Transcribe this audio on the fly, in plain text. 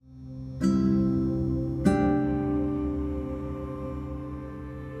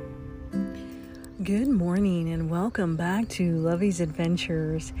Good morning and welcome back to Lovey's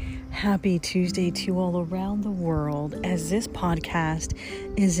Adventures. Happy Tuesday to all around the world, as this podcast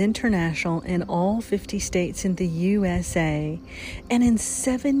is international in all 50 states in the USA and in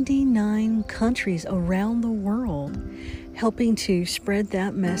 79 countries around the world, helping to spread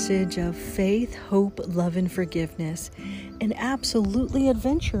that message of faith, hope, love, and forgiveness, and absolutely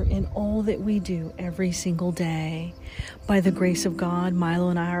adventure in all that we do every single day. By the grace of God, Milo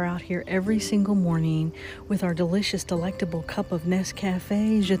and I are out here every single morning with our delicious, delectable cup of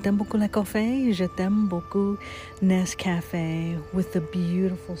Nescafe. Je t'aime beaucoup le café, je t'aime beaucoup Nescafe, with the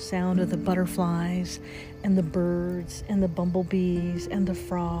beautiful sound of the butterflies and the birds and the bumblebees and the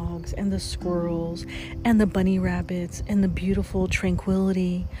frogs and the squirrels and the bunny rabbits and the beautiful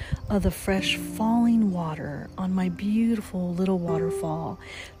tranquility of the fresh falling water on my beautiful little waterfall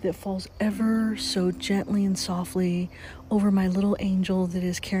that falls ever so gently and softly over my little angel that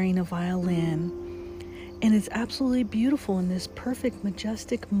is carrying a violin. And it's absolutely beautiful in this perfect,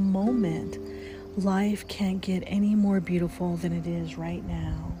 majestic moment. Life can't get any more beautiful than it is right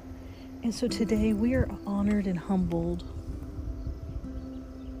now. And so today we are honored and humbled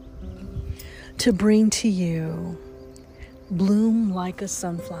to bring to you Bloom Like a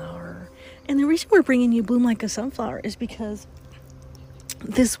Sunflower. And the reason we're bringing you Bloom Like a Sunflower is because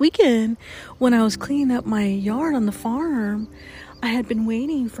this weekend, when I was cleaning up my yard on the farm, I had been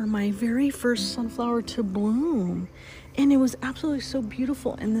waiting for my very first sunflower to bloom. And it was absolutely so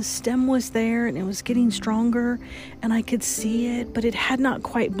beautiful. And the stem was there and it was getting stronger and I could see it, but it had not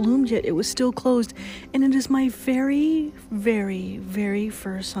quite bloomed yet. It was still closed. And it is my very, very, very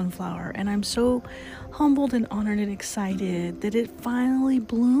first sunflower. And I'm so humbled and honored and excited that it finally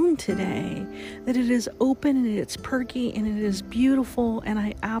bloomed today, that it is open and it's perky and it is beautiful. And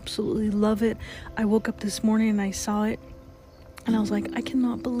I absolutely love it. I woke up this morning and I saw it. And I was like, I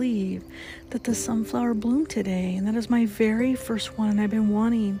cannot believe that the sunflower bloomed today. And that is my very first one. And I've been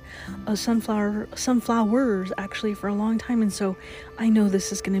wanting a sunflowers actually for a long time. And so I know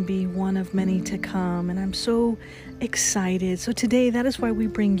this is going to be one of many to come. And I'm so excited. So today, that is why we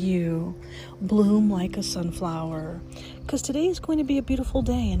bring you Bloom Like a Sunflower. Because today is going to be a beautiful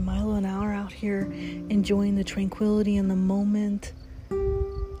day. And Milo and I are out here enjoying the tranquility in the moment,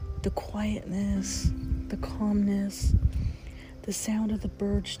 the quietness, the calmness, the sound of the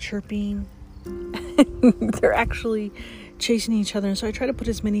birds chirping. They're actually chasing each other. And so I try to put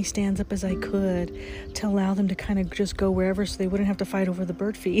as many stands up as I could to allow them to kind of just go wherever so they wouldn't have to fight over the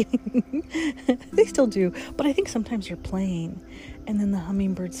bird feed. They still do. But I think sometimes they're playing. And then the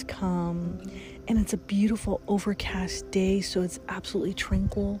hummingbirds come. And it's a beautiful overcast day, so it's absolutely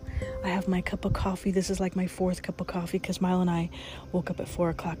tranquil. I have my cup of coffee. This is like my fourth cup of coffee because Milo and I woke up at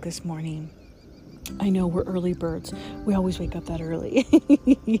 4 o'clock this morning. I know we're early birds. We always wake up that early.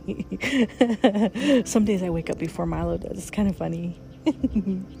 Some days I wake up before Milo does. It's kind of funny.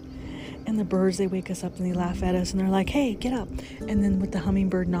 And the birds, they wake us up and they laugh at us and they're like, hey, get up. And then with the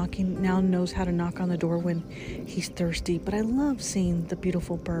hummingbird knocking, now knows how to knock on the door when he's thirsty. But I love seeing the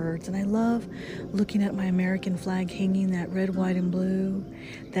beautiful birds. And I love looking at my American flag hanging, that red, white, and blue,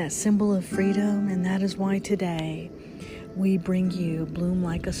 that symbol of freedom. And that is why today we bring you Bloom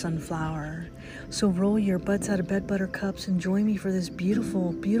Like a Sunflower. So roll your butts out of bed, buttercups, and join me for this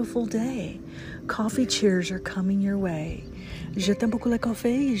beautiful, beautiful day. Coffee cheers are coming your way. Je t'aime beaucoup le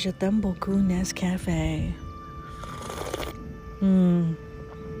café, je t'aime beaucoup Nescafe.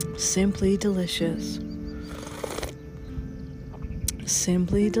 Simply delicious.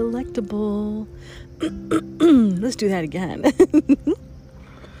 Simply delectable. Let's do that again.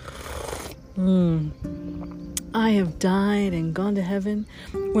 I have died and gone to heaven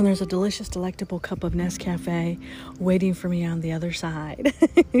when there's a delicious, delectable cup of Nescafe waiting for me on the other side.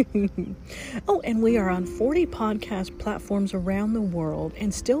 Oh, and we are on 40 podcast platforms around the world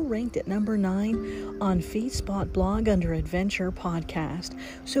and still ranked at number 9 on FeedSpot blog under Adventure Podcast.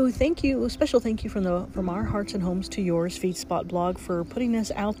 So thank you, a special thank you from our hearts and homes to yours, FeedSpot blog, for putting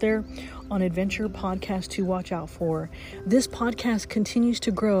us out there on Adventure Podcast to watch out for. This podcast continues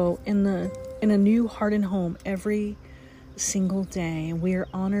to grow in a new heart and home every single day, and we are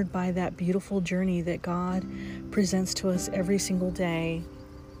honored by that beautiful journey that God presents to us every single day.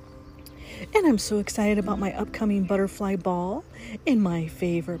 And I'm so excited about my upcoming butterfly ball in my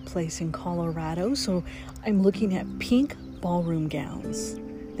favorite place in Colorado. So I'm looking at pink ballroom gowns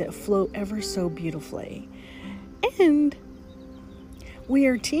that flow ever so beautifully. And we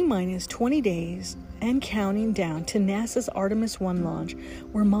are T-minus 20 days and counting down to NASA's Artemis 1 launch,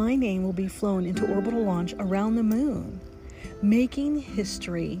 where my name will be flown into orbital launch around the moon, making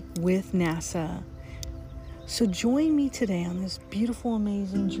history with NASA. So join me today on this beautiful,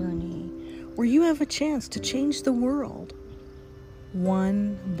 amazing journey where you have a chance to change the world,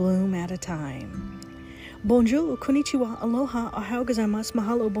 one bloom at a time. Bonjour, konnichiwa, aloha, ohayou gozaimasu,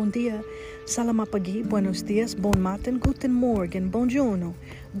 mahalo, bon dia, salamat pagi, buenos dias, bon matin, guten morgen, buongiorno,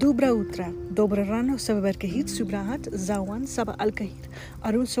 dobra utra, dobra rano, sababer kahit, subrahat, zawan, saba al kahit,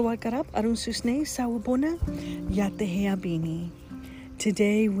 arun sawal karap, arun susne, sawabona, yatehe abini.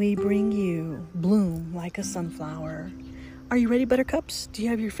 Today we bring you Bloom Like a Sunflower. Are you ready, buttercups? Do you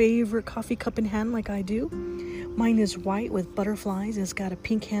have your favorite coffee cup in hand like I do? Mine is white with butterflies and it's got a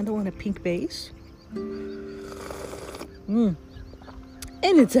pink handle and a pink base. And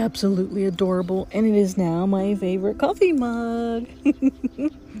it's absolutely adorable, and it is now my favorite coffee mug.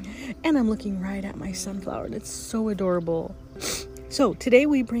 And I'm looking right at my sunflower, and it's so adorable. So today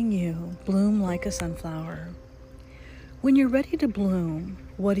we bring you Bloom Like a Sunflower. When you're ready to bloom,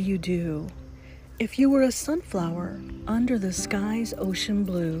 what do? If you were a sunflower under the sky's ocean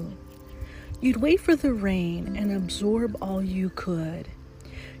blue, you'd wait for the rain and absorb all you could.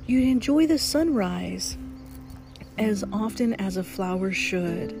 You'd enjoy the sunrise as often as a flower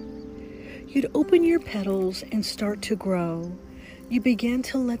should. You'd open your petals and start to grow. You begin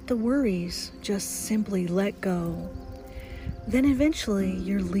to let the worries just simply let go. Then eventually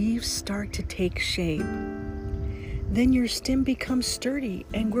your leaves start to take shape. Then your stem becomes sturdy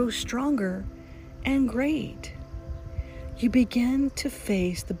and grows stronger and great. You begin to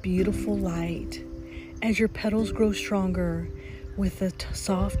face the beautiful light as your petals grow stronger with the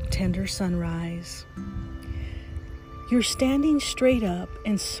soft, tender sunrise. You're standing straight up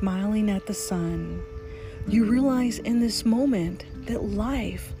and smiling at the sun. You realize in this moment that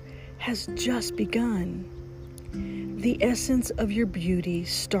life has just begun. The essence of your beauty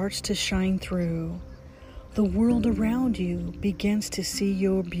starts to shine through. The world around you begins to see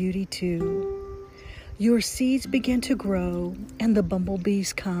your beauty too. Your seeds begin to grow and the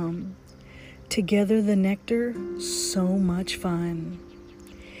bumblebees come. Together the nectar, so much fun.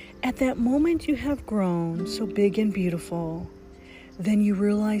 At that moment you have grown so big and beautiful. Then you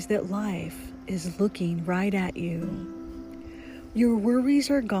realize that life is looking right at you. Your worries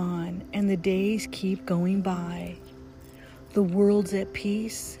are gone and the days keep going by. The world's at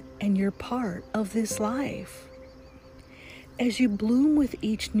peace and you're part of this life. As you bloom with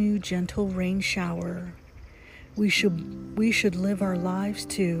each new gentle rain shower, we should live our lives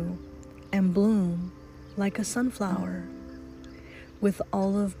too and bloom like a sunflower. With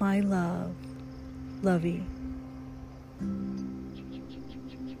all of my love, Lovey.